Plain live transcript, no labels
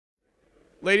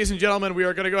Ladies and gentlemen, we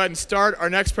are going to go ahead and start our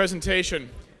next presentation.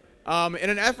 In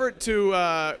an effort to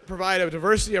provide a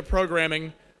diversity of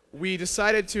programming, we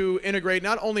decided to integrate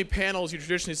not only panels you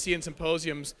traditionally see in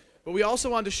symposiums, but we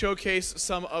also wanted to showcase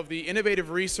some of the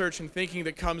innovative research and thinking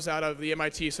that comes out of the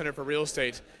MIT Center for Real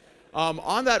Estate.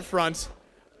 On that front,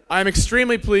 I'm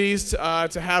extremely pleased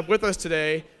to have with us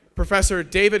today Professor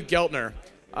David Geltner.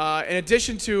 In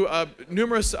addition to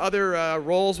numerous other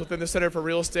roles within the Center for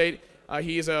Real Estate,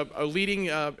 he is a leading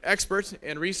expert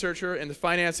and researcher in the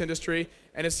finance industry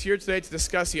and is here today to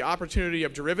discuss the opportunity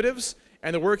of derivatives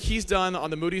and the work he's done on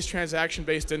the Moody's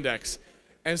Transaction-Based Index.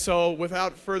 And so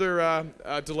without further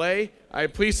delay,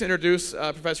 I'm pleased to introduce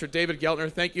Professor David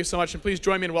Geltner. Thank you so much, and please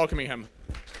join me in welcoming him.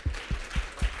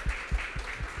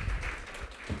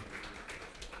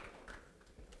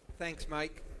 Thanks,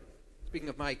 Mike. Speaking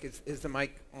of Mike, is the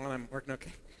mic on? I'm working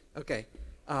okay? Okay.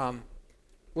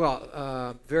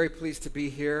 Very pleased to be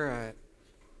here. I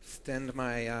extend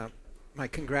my my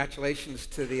congratulations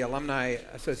to the Alumni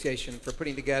Association for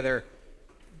putting together.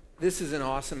 This is an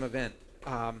awesome event,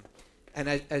 and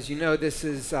as you know, this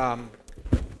is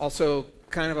also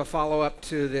kind of a follow-up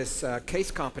to this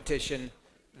case competition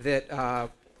that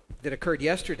that occurred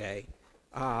yesterday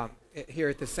here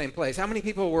at the same place. How many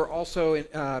people were also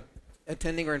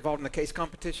attending or involved in the case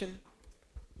competition?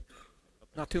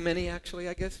 Not too many, actually,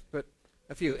 I guess, but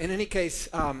a few. In any case,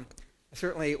 I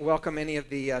certainly welcome any of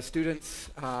the students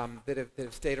that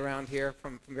have stayed around here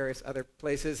from various other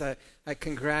places. I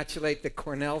congratulate the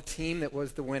Cornell team that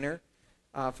was the winner.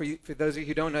 For those of you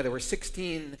who don't know, there were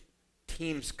 16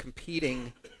 teams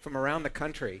competing from around the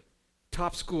country,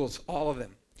 top schools, all of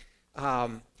them.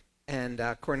 And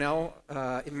Cornell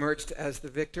emerged as the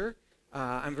victor.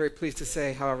 I'm very pleased to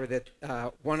say, however, that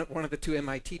one of the two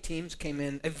MIT teams came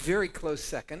in a very close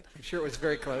second. I'm sure it was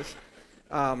very close.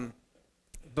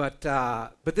 But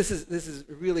this is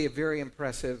really a very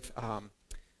impressive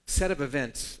set of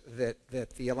events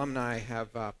that the alumni have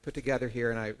put together here,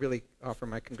 and I really offer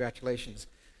my congratulations.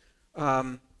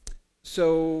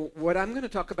 So what I'm going to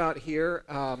talk about here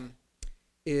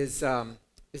is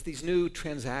these new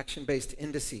transaction-based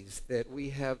indices that we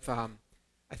have,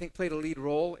 I think, played a lead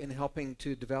role in helping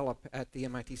to develop at the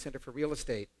MIT Center for Real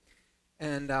Estate.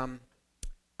 And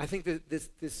I think that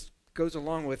this goes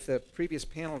along with the previous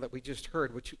panel that we just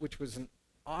heard, which was an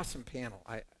awesome panel.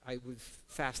 I was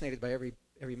fascinated by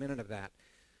every minute of that.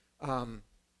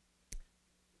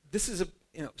 This is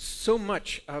so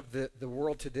much of the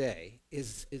world today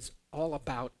is all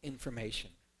about information,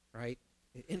 right?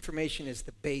 Information is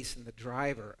the base and the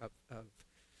driver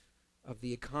of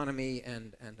the economy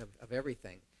and of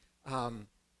everything. And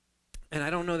I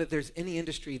don't know that there's any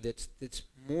industry that's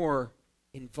more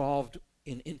involved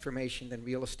in information than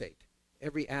real estate.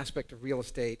 Every aspect of real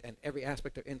estate and every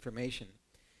aspect of information.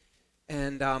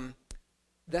 And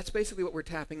that's basically what we're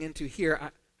tapping into here.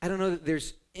 I don't know that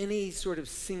there's any sort of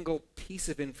single piece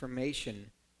of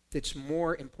information that's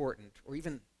more important, or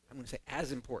even, I'm going to say,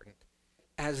 as important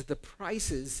as the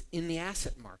prices in the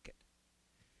asset market.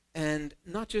 And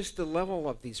not just the level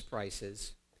of these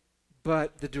prices,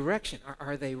 but the direction.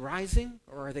 Are they rising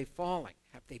or are they falling?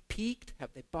 Have they peaked?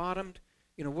 Have they bottomed?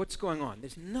 What's going on?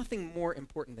 There's nothing more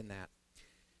important than that.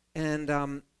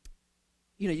 And,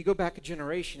 you go back a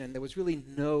generation and there was really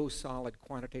no solid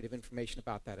quantitative information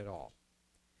about that at all.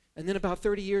 And then about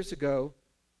 30 years ago,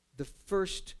 the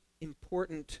first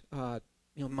important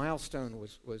milestone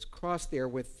was crossed there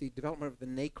with the development of the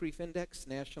NCREIF Index,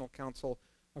 National Council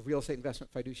of Real Estate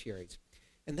Investment Fiduciaries.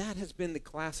 And that has been the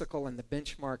classical and the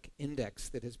benchmark index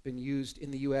that has been used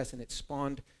in the US, and it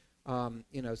spawned some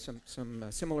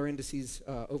similar indices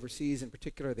overseas, in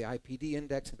particular the IPD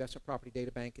Index, Investment Property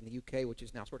Data Bank in the UK, which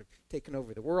is now sort of taken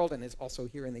over the world and is also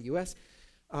here in the US.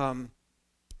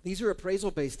 These are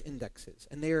appraisal-based indexes,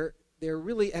 and they're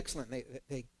really excellent.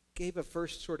 They gave a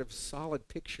first sort of solid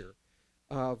picture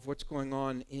of what's going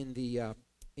on in the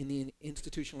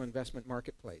institutional investment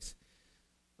marketplace.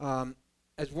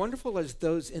 As wonderful as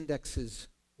those indexes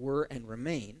were and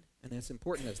remain, and as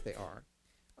important as they are,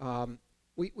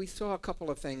 we saw a couple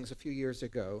of things a few years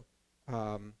ago.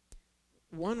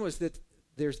 One was that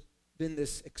there's been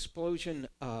this explosion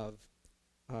of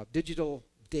digital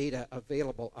data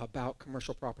available about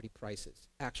commercial property prices,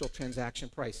 actual transaction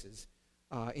prices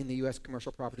in the US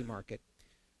commercial property market,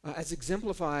 as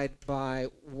exemplified by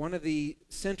one of the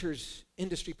center's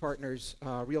industry partners,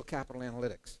 Real Capital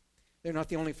Analytics. They're not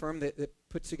the only firm that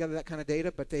puts together that kind of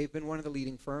data, but they've been one of the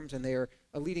leading firms, and they are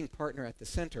a leading partner at the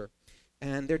center.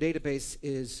 And their database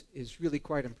is really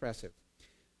quite impressive.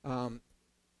 That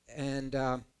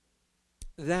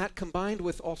combined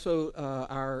with also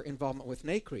our involvement with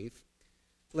NCREIF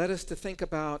led us to think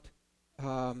about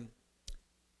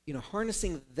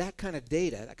harnessing that kind of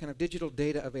data, that kind of digital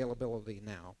data availability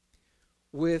now,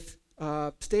 with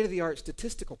state-of-the-art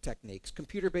statistical techniques,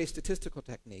 computer-based statistical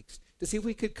techniques, to see if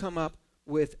we could come up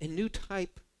with a new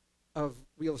type of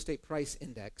real estate price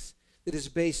index that is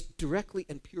based directly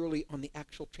and purely on the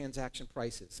actual transaction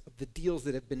prices of the deals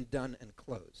that have been done and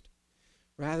closed,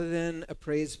 rather than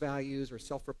appraised values or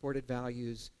self-reported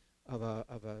values of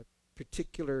a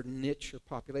particular niche or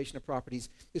population of properties.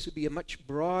 This would be a much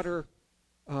broader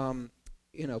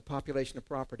population of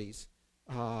properties,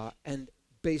 and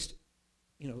based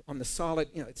on the solid,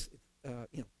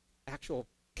 actual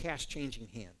cash changing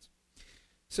hands.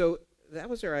 So that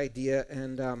was our idea,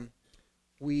 and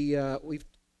we've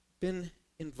been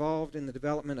involved in the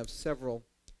development of several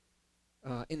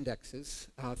indexes.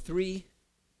 Three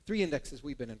indexes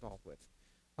we've been involved with.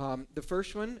 The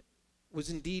first one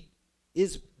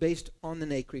is based on the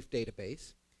NCREIF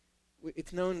database.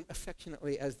 It's known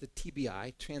affectionately as the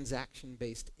TBI,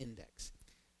 Transaction-Based Index,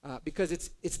 because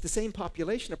it's the same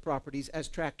population of properties as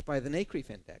tracked by the NCREIF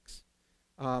Index,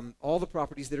 all the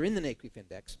properties that are in the NCREIF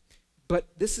Index, but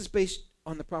this is based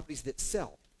on the properties that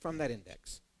sell from that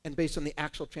index and based on the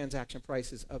actual transaction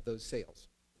prices of those sales.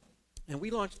 And we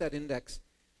launched that index,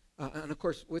 and of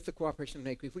course with the cooperation of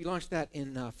NCREIF, we launched that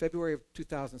in February of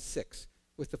 2006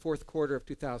 with the fourth quarter of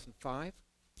 2005.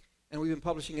 And we've been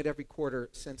publishing it every quarter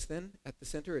since then at the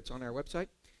center. It's on our website.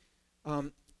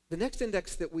 The next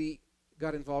index that we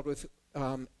got involved with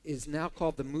is now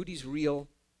called the Moody's Real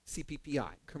CPPI,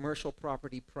 Commercial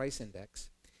Property Price Index.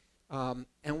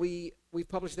 And we've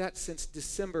published that since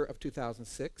December of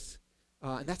 2006.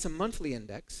 And that's a monthly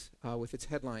index with its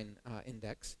headline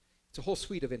index. It's a whole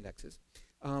suite of indexes.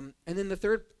 And then the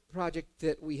third project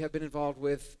that we have been involved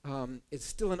with is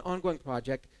still an ongoing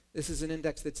project. This is an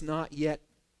index that's not yet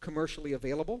commercially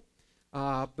available,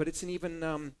 but it's an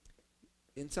even,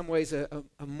 in some ways, a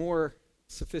more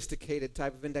sophisticated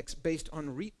type of index based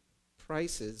on REIT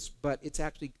prices, but it's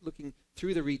actually looking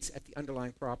through the REITs at the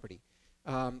underlying property.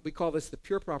 We call this the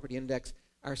Pure Property Index.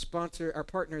 Our sponsor, our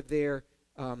partner there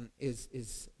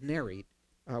is NAREIT,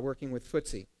 working with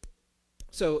FTSE.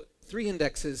 So 3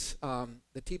 indexes,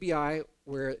 the TBI,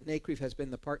 where NCREIF has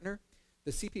been the partner,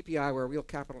 the CPPI, where Real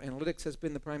Capital Analytics has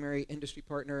been the primary industry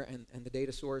partner and the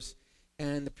data source,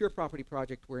 and the Pure Property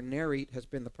Project, where NAREIT has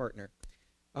been the partner.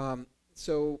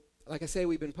 So, like I say,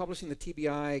 we've been publishing the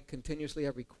TBI continuously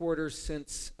every quarter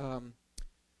since, for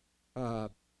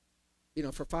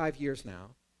 5 years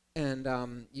now. And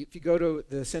if you go to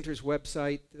the center's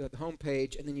website, the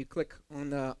homepage, and then you click on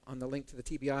the link to the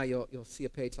TBI, you'll see a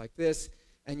page like this,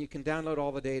 and you can download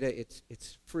all the data.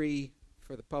 It's free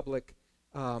for the public.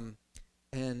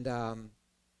 And I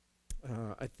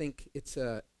think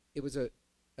it was a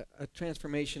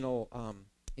transformational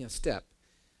step.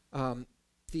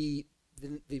 The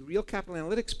Real Capital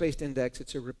Analytics-based index,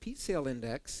 it's a repeat sale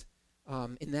index,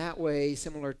 in that way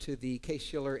similar to the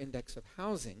Case-Shiller Index of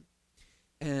Housing.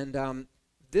 And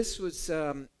this was,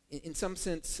 in some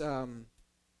sense,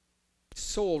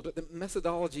 sold. The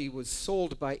methodology was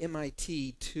sold by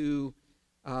MIT to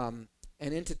an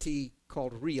entity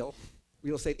called Real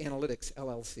Estate Analytics,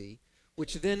 LLC,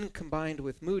 which then combined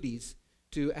with Moody's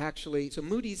to actually, so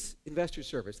Moody's Investor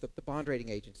Service, the bond rating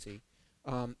agency,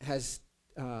 has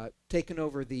taken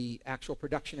over the actual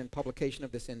production and publication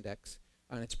of this index,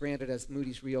 and it's branded as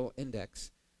Moody's Real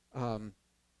Index.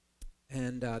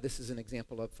 And this is an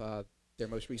example of their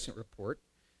most recent report.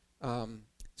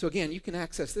 So again, you can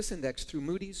access this index through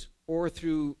Moody's or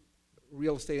through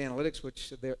Real Estate Analytics,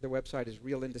 which their website is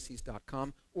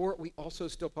realindices.com, or we also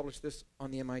still publish this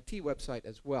on the MIT website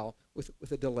as well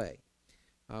with a delay.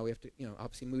 We have to,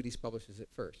 obviously Moody's publishes it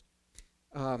first.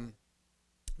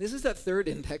 This is that third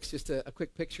index, just a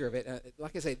quick picture of it.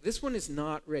 Like I say, this one is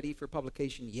not ready for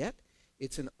publication yet.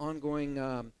 It's an ongoing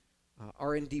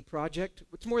R&D project.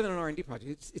 It's more than an R&D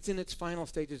project. It's in its final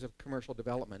stages of commercial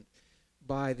development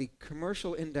by the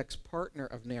commercial index partner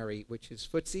of NAREIT, which is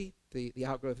FTSE, the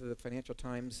outgrowth of the Financial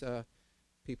Times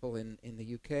people in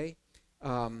the UK.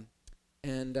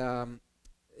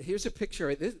 Here's a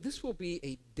picture. This will be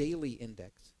a daily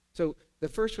index. So the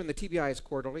first one, the TBI, is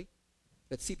quarterly.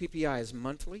 That CPPI is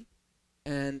monthly,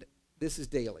 and this is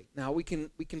daily. Now we can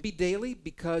be daily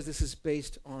because this is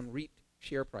based on REIT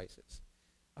share prices.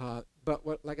 But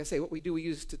like I say, what we do, we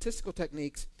use statistical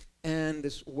techniques and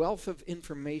this wealth of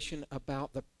information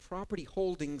about the property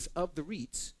holdings of the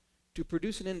REITs to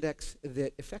produce an index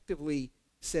that effectively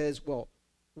says, well,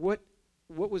 what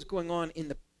was going on in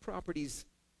the properties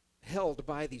held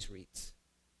by these REITs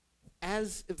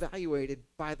as evaluated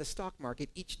by the stock market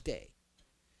each day.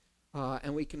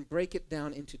 And we can break it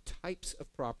down into types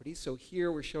of properties. So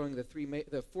here we're showing the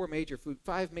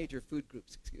five major food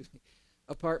groups, excuse me: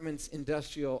 apartments,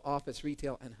 industrial, office,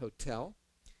 retail, and hotel.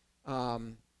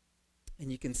 And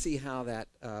you can see how that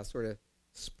sort of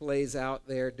splays out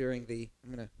there during the.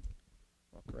 I'm going to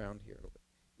walk around here a little bit.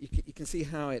 You can see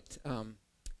how it.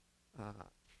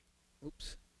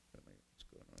 Oops. What's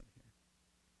going on here?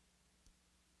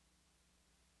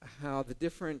 How the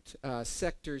different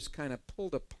sectors kind of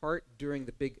pulled apart during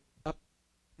the big up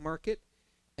market,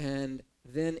 and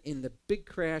then in the big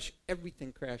crash,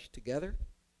 everything crashed together.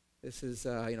 This is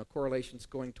correlations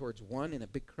going towards 1 in a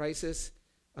big crisis,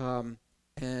 and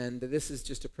this is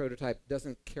just a prototype.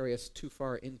 Doesn't carry us too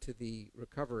far into the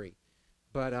recovery,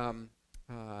 but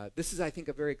this is, I think,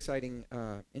 a very exciting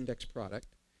index product.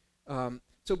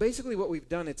 So basically, what we've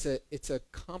done, it's a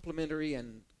complementary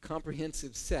and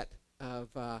comprehensive set of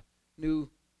new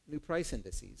price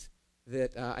indices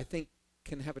that I think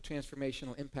can have a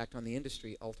transformational impact on the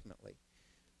industry ultimately.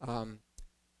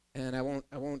 And I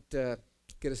won't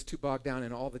get us too bogged down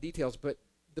in all the details, but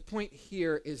the point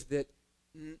here is that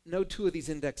no two of these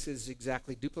indexes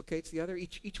exactly duplicates the other.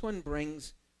 Each one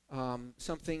brings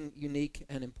something unique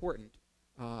and important,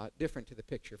 different to the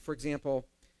picture. For example,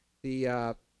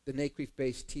 the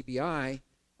NCREIF-based TBI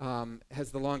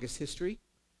has the longest history.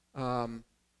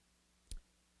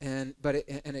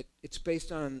 It's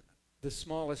based on the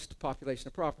smallest population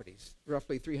of properties,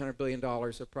 roughly $300 billion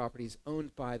of properties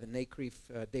owned by the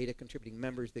NCREIF data contributing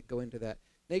members that go into that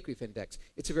NCREIF index.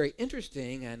 It's a very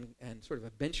interesting and sort of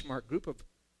a benchmark group of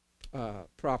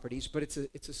properties, but it's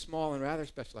a small and rather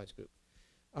specialized group.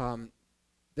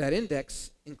 That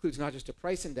index includes not just a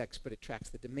price index, but it tracks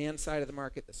the demand side of the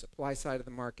market, the supply side of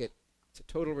the market. It's a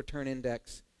total return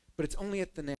index, but it's only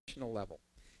at the national level.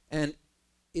 And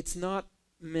it's not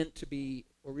meant to be,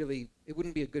 or really, it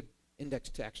wouldn't be a good index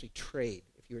to actually trade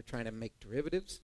if you were trying to make derivatives.